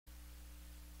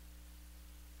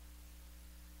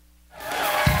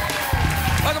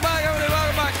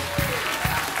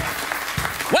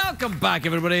Welcome back,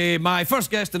 everybody. My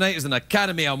first guest tonight is an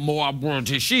Academy Award.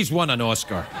 She's won an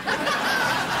Oscar. Do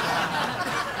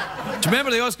you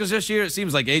remember the Oscars this year? It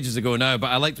seems like ages ago now,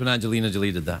 but I liked when Angelina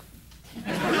Jolie did that.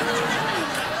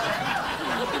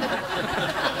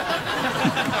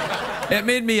 It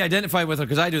made me identify with her,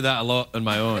 because I do that a lot on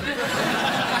my own.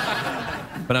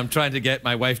 But I'm trying to get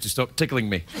my wife to stop tickling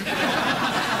me.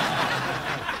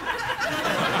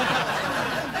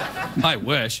 I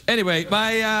wish. Anyway,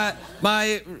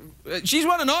 she's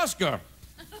won an Oscar.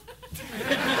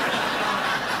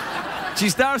 She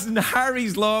stars in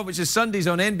Harry's Law, which is Sundays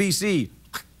on NBC.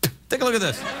 Take a look at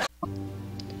this.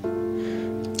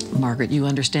 Margaret, you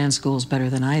understand schools better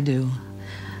than I do.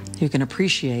 You can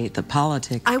appreciate the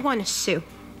politics. I want to sue.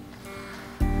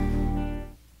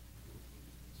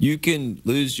 You can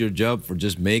lose your job for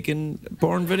just making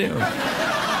porn videos.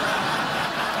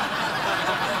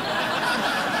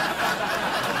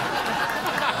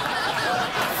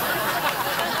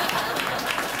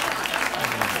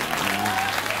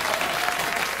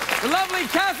 The lovely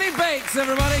Kathy Bates,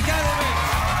 everybody. Kathy Bates.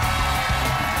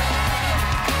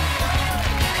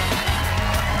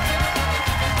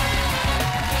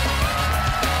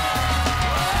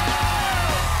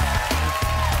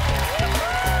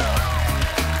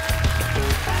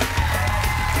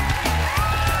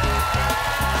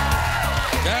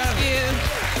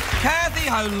 Kathy,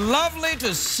 how lovely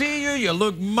to see you. You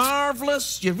look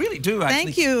marvelous. You really do, actually.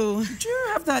 Thank you. Did you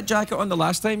have that jacket on the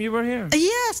last time you were here?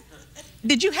 Yes.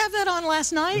 Did you have that on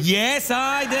last night? Yes,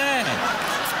 I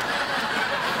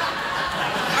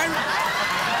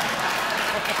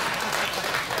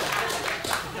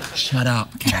did. Shut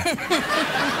up, Kat.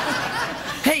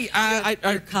 Hey,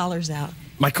 your collar's out.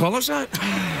 My collar's out?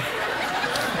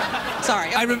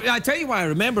 Sorry. I tell you why I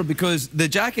remember, because the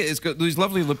jacket has got these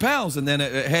lovely lapels, and then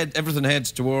everything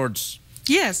heads towards...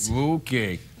 Yes.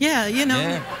 Okay. Yeah, you know.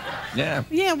 Yeah. Yeah.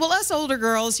 Yeah, well, us older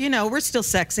girls, you know, we're still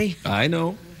sexy. I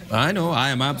know. I know.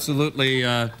 I am absolutely,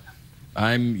 yeah,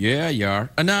 you are.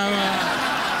 And now,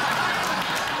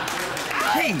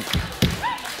 hey,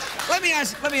 let me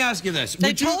ask you this.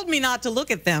 They told me not to look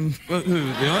at them. Who,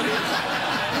 the audience?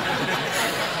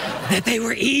 That they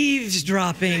were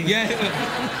eavesdropping. Yeah,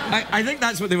 I think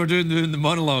that's what they were doing in the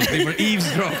monologue. They were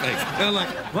eavesdropping. They were like,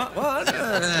 what?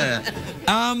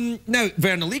 Now,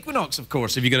 vernal equinox, of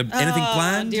course. Have you got anything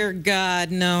planned? Oh, dear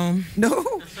God, no.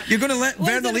 No? You're going to let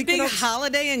vernal equinox? Was it a big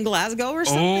holiday in Glasgow or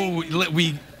something? Oh,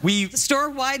 we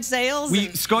store-wide sales?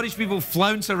 Scottish people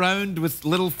flounce around with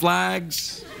little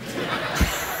flags.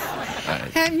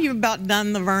 Haven't you about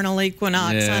done the vernal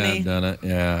equinox, honey? Yeah, I've done it.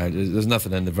 Yeah, there's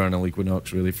nothing in the vernal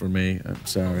equinox really for me. I'm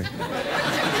sorry.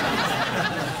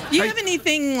 You have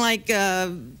anything like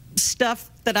stuff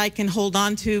that I can hold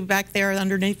on to back there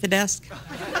underneath the desk?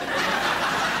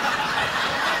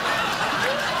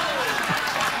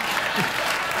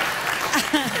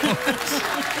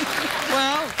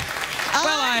 Well,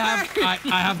 I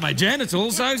have my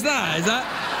genitals. How's that? Is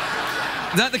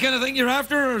that the kind of thing you're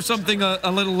after, or something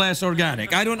a little less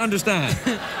organic? I don't understand.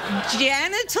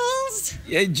 Genitals?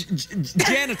 Yeah,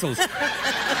 genitals.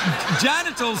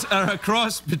 Genitals are a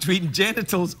cross between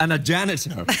genitals and a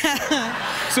janitor.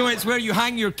 So it's where you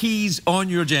hang your keys on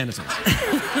your genitals.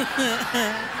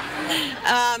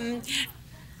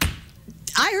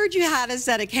 I heard you had a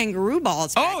set of kangaroo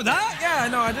balls. Oh, that? Yeah,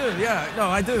 no, I do. Yeah, no,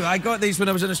 I do. I got these when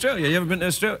I was in Australia. You ever been to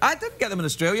Australia? I didn't get them in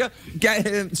Australia.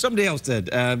 Somebody else did.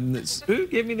 Who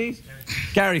gave me these?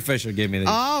 Carrie Fisher gave me these.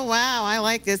 Oh, wow, I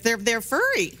like this. They're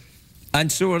furry. And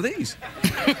so are these.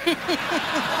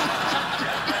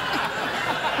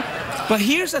 But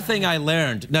here's the thing I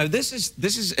learned. Now, this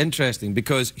is interesting,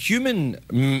 because human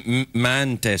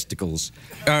man testicles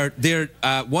they're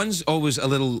one's always a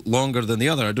little longer than the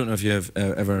other. I don't know if you have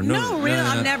ever noticed. No, really,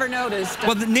 I've never noticed.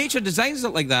 Well, the nature designs it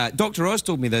like that. Dr. Oz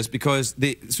told me this, because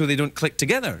so they don't click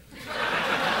together.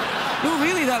 No,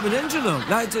 really, that would injure them.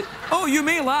 Oh, you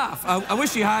may laugh. I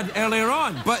wish you had earlier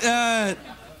on. But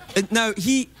now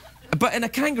but in a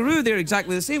kangaroo, they're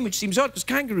exactly the same, which seems odd, because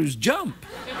kangaroos jump.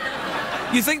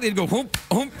 You think they'd go hump,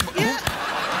 hump, yeah.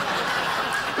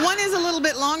 One is a little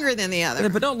bit longer than the other.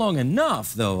 But not long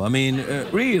enough, though. I mean,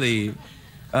 really,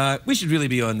 we should really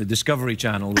be on the Discovery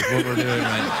Channel with what we're doing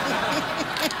right.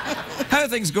 How are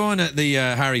things going at the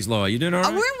Harry's Law? You doing all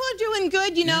right? We're doing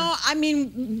good, you know. I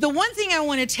mean, the one thing I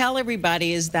want to tell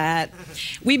everybody is that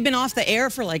we've been off the air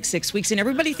for like 6 weeks, and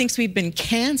everybody thinks we've been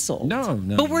canceled. No.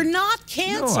 But we're not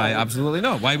canceled. No, absolutely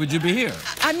not. Why would you be here?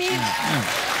 I mean...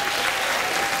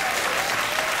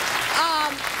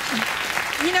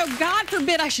 You know, God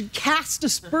forbid I should cast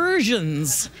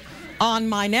aspersions on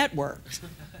my network.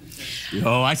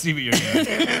 Oh, I see what you're doing.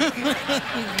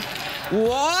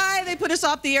 Why they put us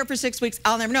off the air for 6 weeks,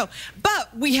 I'll never know.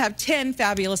 But we have 10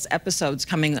 fabulous episodes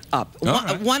coming up.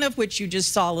 One of which you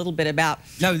just saw a little bit about.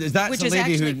 Now, is that the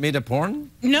lady who made a porn?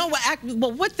 No,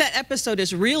 well, what that episode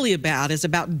is really about is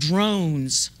about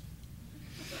drones.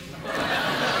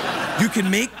 You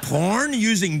can make porn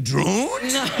using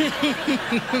drones?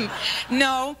 No.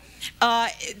 No.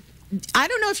 I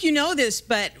don't know if you know this,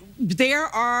 but they're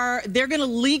going to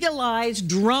legalize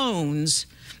drones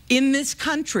in this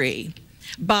country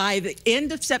by the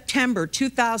end of September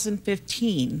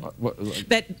 2015.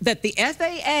 That the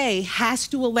FAA has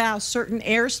to allow certain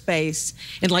airspace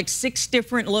in like 6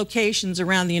 different locations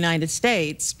around the United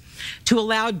States to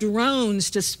allow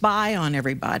drones to spy on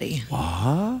everybody.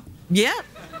 What? Yeah.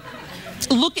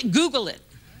 Google it.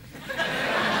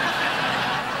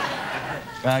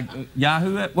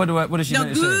 Yahoo it? What does she say?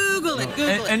 No, Google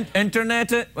it.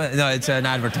 Internet it? Well, no, it's an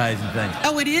advertising thing.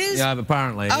 Oh, it is? Yeah,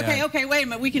 apparently. Okay, yeah. okay, wait a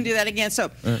minute. We can do that again. So,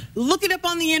 look it up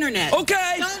on the internet.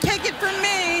 Okay. Don't take it from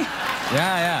me.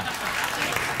 Yeah.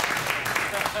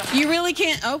 You really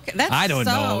can't. Okay, that's I don't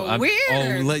know.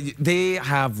 Weird. They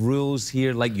have rules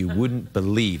here like you wouldn't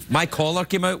believe. My collar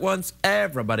came out once.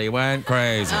 Everybody went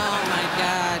crazy. Oh my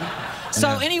God. So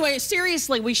anyway,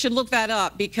 seriously, we should look that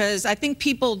up because I think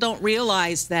people don't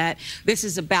realize that this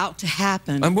is about to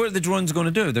happen. And what are the drones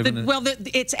going to do? Well,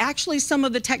 it's actually some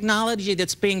of the technology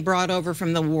that's being brought over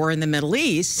from the war in the Middle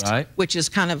East, right, which is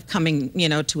kind of coming, you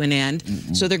know, to an end.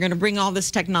 So they're going to bring all this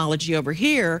technology over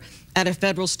here at a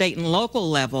federal, state, and local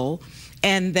level.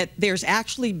 And that there's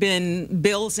actually been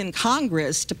bills in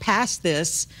Congress to pass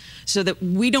this so that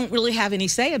we don't really have any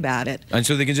say about it. And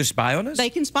so they can just spy on us? They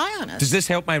can spy on us. Does this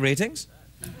help my ratings?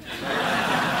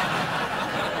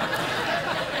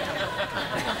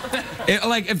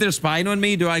 Like, if they're spying on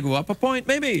me, do I go up a point,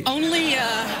 maybe? Only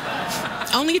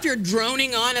if you're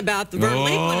droning on about the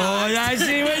verlequinized. Oh, I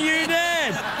see what you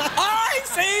did. I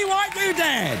see what you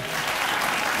did.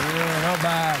 Yeah, not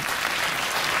bad.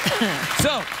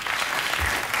 So,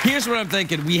 here's what I'm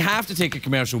thinking. We have to take a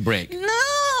commercial break.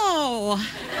 No.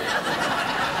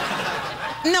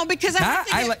 No, because I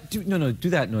have to No, do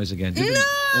that noise again. No.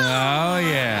 Oh,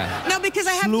 yeah. No, because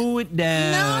I have Slow it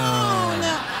down. No.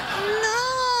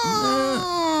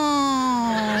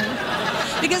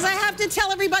 Because I have to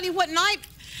tell everybody what night.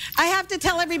 I have to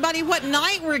tell everybody what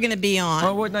night we're going to be on.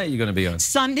 Oh, what night are you going to be on?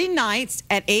 Sunday nights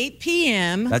at 8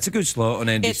 p.m. That's a good slot on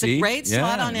NBC. It's a great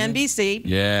slot on NBC.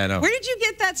 Yeah, I know. Where did you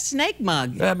get that snake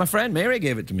mug? My friend Mary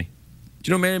gave it to me.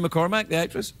 Do you know Mary McCormack, the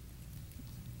actress?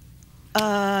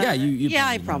 Yeah, you yeah,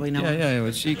 I probably know. Yeah,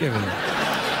 well, she gave it.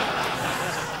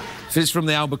 It's from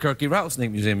the Albuquerque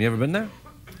Rattlesnake Museum. You ever been there?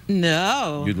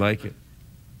 No. You'd like it.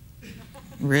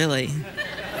 Really?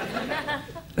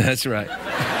 That's right.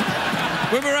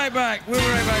 We'll be right back. We'll be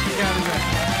right back to County Back.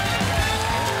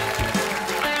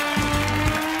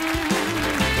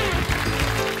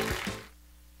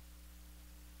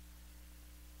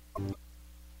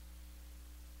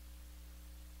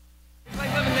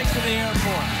 Like living next to the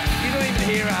airport. You don't even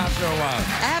hear it after a while.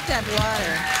 I have to have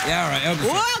water. Yeah, all right.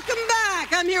 Welcome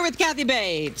back. I'm here with Kathy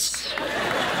Bates.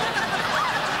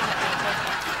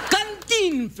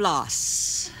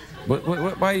 Cantinflas.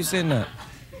 Why are you saying that?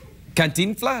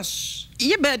 Cantinflas?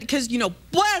 Yeah, but because, you know,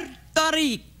 Puerto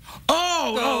Rico.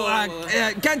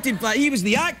 Cantinflas. He was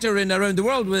the actor in Around the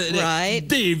World with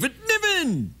David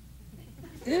Niven.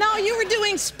 No, you were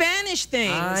doing Spanish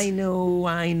things. I know.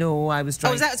 I was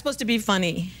trying. Oh, was that supposed to be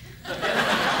funny?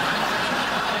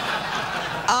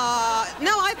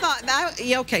 No, I thought that.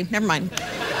 Yeah, okay, never mind.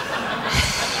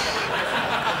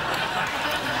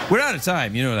 We're out of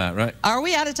time. You know that, right? Are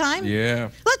we out of time? Yeah.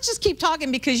 Let's just keep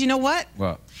talking because you know what?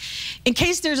 What? In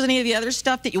case there's any of the other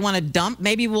stuff that you want to dump,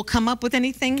 maybe we'll come up with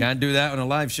anything. Can't do that on a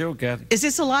live show, Kathy. Is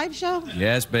this a live show?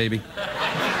 Yes, baby.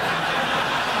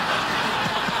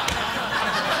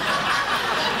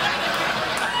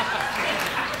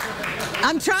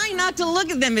 I'm trying not to look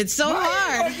at them. It's so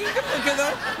hard. You can look at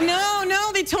them.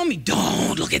 No, they told me,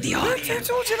 don't look at the audience.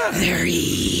 Who told you that? They're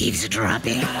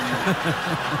eavesdropping.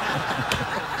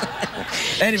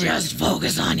 Anyway. Just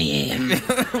focus on him.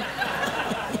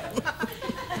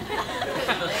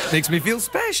 Makes me feel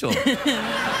special.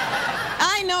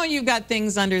 I know you've got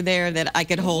things under there that I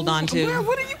could hold on to. Well,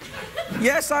 what are you...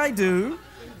 Yes, I do.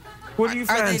 What do you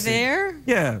fancy? Are they there?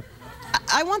 Yeah.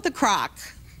 I want the crock.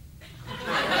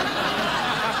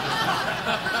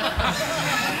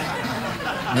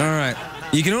 All right.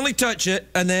 You can only touch it,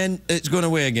 and then it's going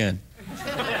away again.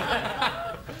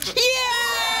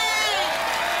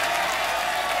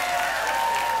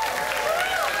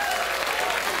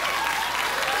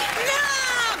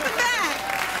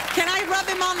 Can I rub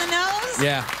him on the nose?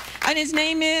 Yeah. And his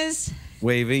name is?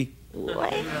 Wavy.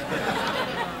 Wait.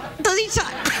 Does he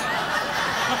talk?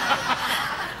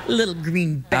 Little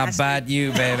green bastard. I bite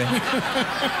you, baby.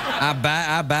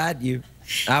 I bite you.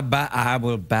 I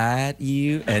will bite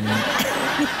you, and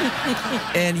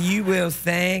you will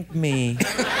thank me.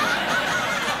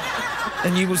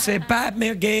 And you will say, bite me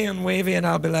again, Wavy, and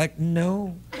I'll be like,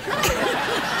 no.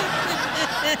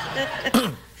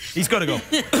 He's got to go.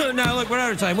 Now, look, we're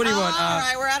out of time. What do you want? All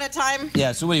right, we're out of time.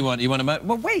 Yeah, so what do you want? You want a mouth...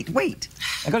 Well, wait.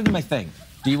 I got to do my thing.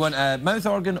 Do you want a mouth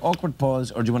organ, awkward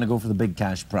pause, or do you want to go for the big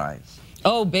cash prize?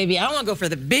 Oh, baby, I want to go for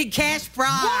the big cash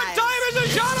prize. What time is it,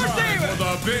 John or Steven? For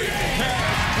the big cash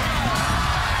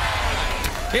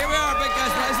prize. Here we are, big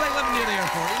cash prize. It's like living near the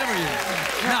airport. You never use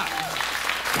it. Now,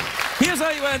 here's how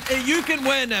you win. You can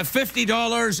win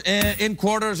 $50 in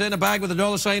quarters in a bag with a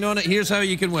dollar sign on it. Here's how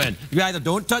you can win. You either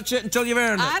don't touch it until you've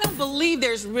earned it. I don't believe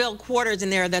there's real quarters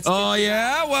in there. That's. Oh,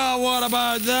 yeah? Well, what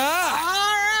about that?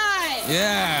 All right.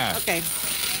 Yeah. Okay.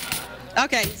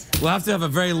 Okay. We'll have to have a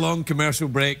very long commercial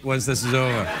break once this is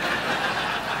over.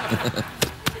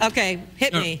 Okay,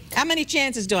 hit me. How many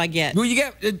chances do I get? Well, you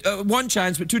get one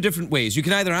chance, but two different ways. You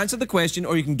can either answer the question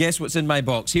or you can guess what's in my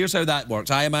box. Here's how that works.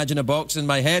 I imagine a box in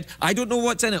my head. I don't know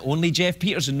what's in it. Only Jeff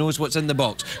Peterson knows what's in the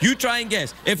box. You try and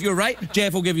guess. If you're right,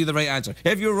 Jeff will give you the right answer.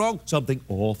 If you're wrong, something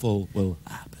awful will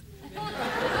happen.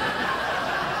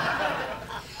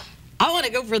 I want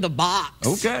to go for the box.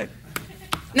 Okay.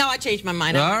 No, I changed my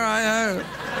mind. All right.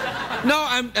 No,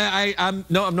 I'm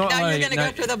not. Now you're going to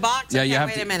go for the box? Yeah, okay, you have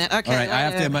wait to. a minute. Okay. All right, I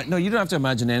have to. No, you don't have to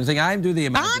imagine anything. I do the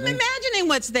imagining. I'm imagining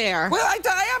what's there. Well, I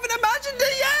haven't imagined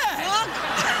it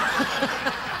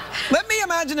yet. Let me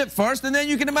imagine it first, and then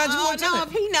you can imagine what's in no, it.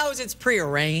 if he knows it's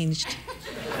prearranged.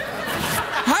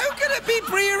 How can it be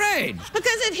prearranged?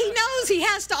 Because if he knows, he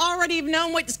has to already have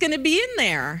known what's going to be in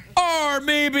there. Or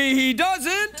maybe he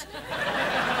doesn't.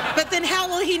 But then how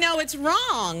will he know it's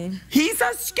wrong? He's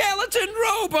a skeleton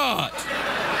robot.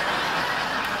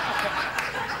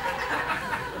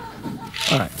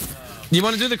 All right. You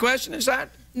want to do the question, is that?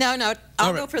 No,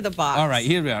 I'll go for the box. All right,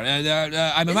 here we are. I'm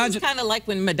This imagining... is kind of like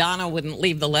when Madonna wouldn't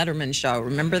leave the Letterman show.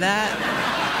 Remember that?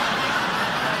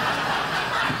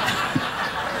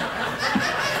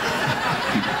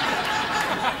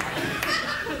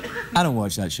 I don't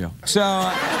watch that show. So...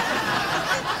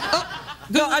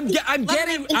 No, I'm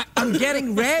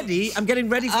getting ready. I'm getting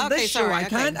ready for this show. I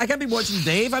can't be watching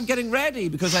Dave. I'm getting ready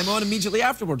because I'm on immediately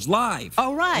afterwards, live.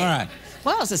 Oh, right. All right.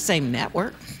 Well, it's the same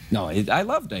network. No, I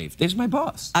love Dave. Dave's my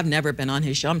boss. I've never been on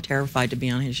his show. I'm terrified to be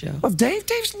on his show. Well,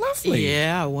 Dave's lovely.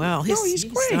 Yeah, well, he's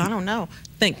great. I don't know.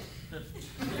 Think.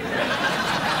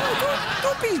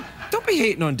 Don't be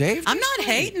hating on Dave. I'm not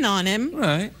hating on him.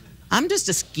 Right. I'm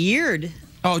just scared.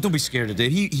 Oh, don't be scared of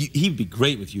Dave. He'd be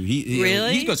great with you.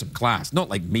 Really? He's got some class. Not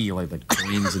like me, like the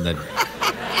Queens and the...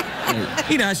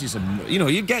 He'd ask you some... You know,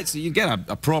 you'd get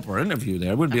a proper interview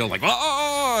there. It wouldn't be all like,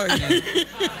 oh.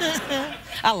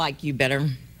 I like you better.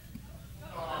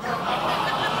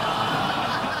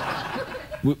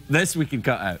 This we can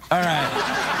cut out. All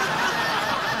right.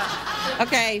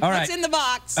 Okay, all right. What's in the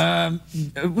box?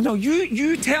 No,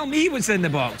 you tell me what's in the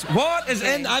box. What is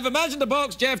in... I've imagined the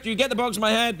box. Jeff, do you get the box in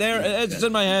my head? There, it's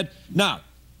in my head. Now,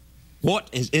 what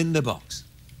is in the box?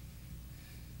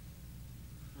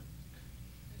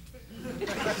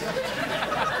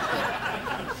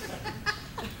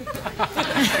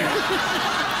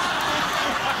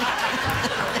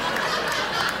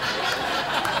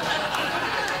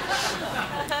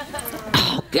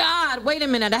 God, wait a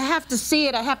minute. I have to see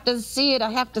it. I have to see it. I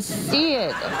have to see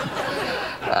it.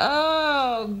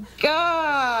 Oh,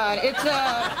 God. It's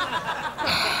a...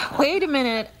 Wait a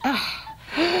minute.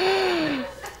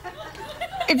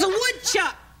 It's a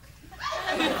woodchuck.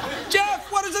 Jeff,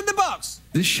 what is in the box?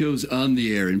 This show's on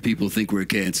the air and people think we're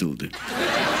canceled. People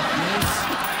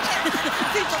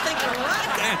think we're what?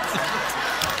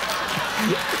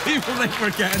 People think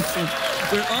we're canceled.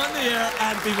 We're on the air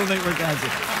and people think we're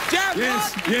canceled. Jeff,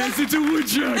 Yes, it's a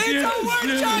woodchuck. It's a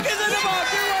woodchuck! It's in the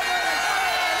box!